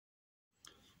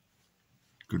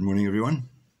Good morning, everyone.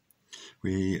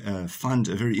 We find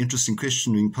a very interesting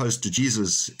question being posed to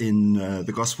Jesus in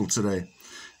the Gospel today.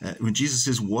 When Jesus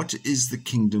says, "What is the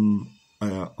kingdom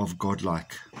of God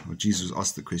like?" Well, Jesus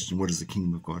asked the question, "What is the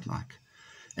kingdom of God like?"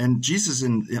 And Jesus,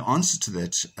 in answer to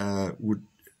that, would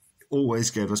always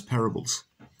gave us parables.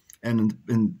 And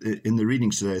in the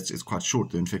reading today, it's quite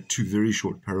short. There are, in fact, two very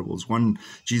short parables. One,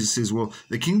 Jesus says, well,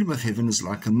 the kingdom of heaven is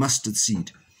like a mustard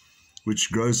seed,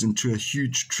 which grows into a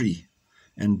huge tree,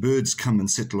 and birds come and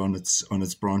settle on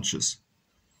its branches.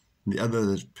 In the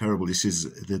other parable, he says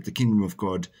that the kingdom of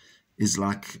God is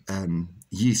like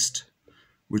yeast,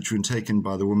 which when taken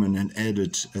by the woman and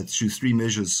added through 3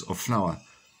 measures of flour,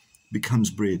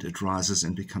 becomes bread. It rises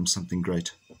and becomes something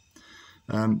great.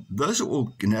 Those are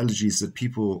all analogies that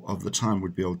people of the time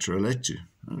would be able to relate to.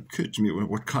 It occurred to me,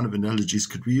 what kind of analogies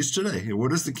could we use today?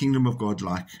 What is the kingdom of God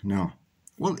like now?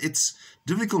 Well, it's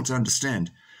difficult to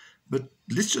understand, but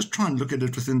let's just try and look at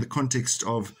it within the context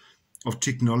of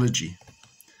technology.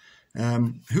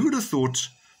 Who would have thought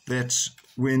that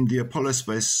when the Apollo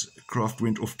spacecraft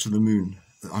went off to the moon,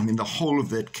 I mean, the whole of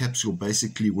that capsule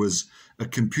basically was a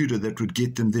computer that would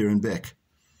get them there and back.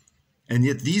 And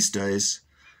yet these days,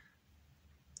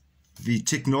 the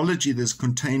technology that's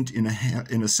contained in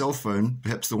a cell phone,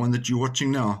 perhaps the one that you're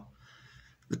watching now,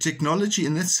 the technology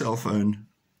in that cell phone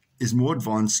is more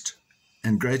advanced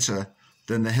and greater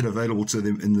than they had available to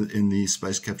them in the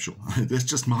space capsule. That's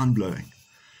just mind-blowing.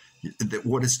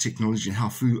 What is technology and how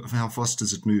fast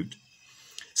has it moved?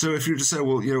 So if you were to say,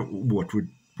 well, you know, what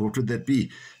would that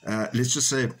be? Let's just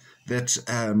say that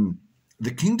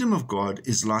the kingdom of God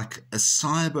is like a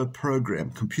cyber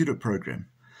program, computer program,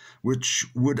 which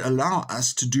would allow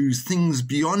us to do things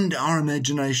beyond our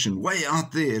imagination, way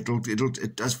out there.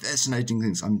 It does fascinating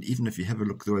things. I mean, even if you have a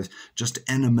look at just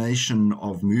animation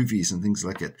of movies and things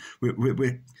like that,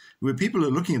 where people are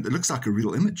looking at it, looks like a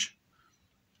real image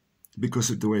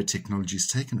because of the way technology has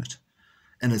taken it,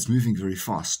 and it's moving very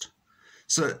fast.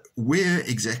 So where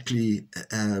exactly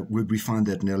would we find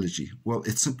that analogy? Well,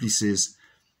 it simply says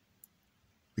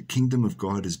the kingdom of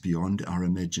God is beyond our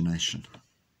imagination.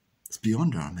 It's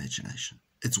beyond our imagination.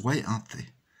 It's way out there.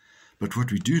 But what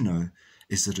we do know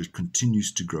is that it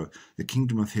continues to grow. The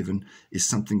kingdom of heaven is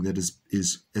something that is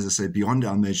as I say, beyond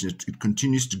our imagination. It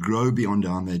continues to grow beyond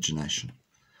our imagination.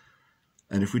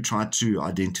 And if we try to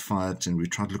identify it and we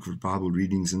try to look at Bible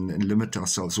readings and limit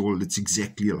ourselves, well, it's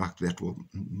exactly like that. Well,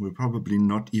 we're probably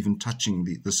not even touching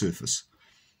the surface.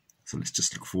 So let's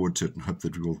just look forward to it and hope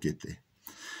that we will get there.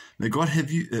 May God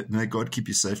may God keep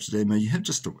you safe today. May you have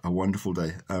just a wonderful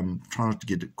day. Try not to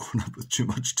get caught up with too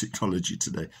much technology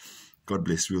today. God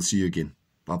bless. We'll see you again.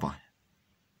 Bye-bye.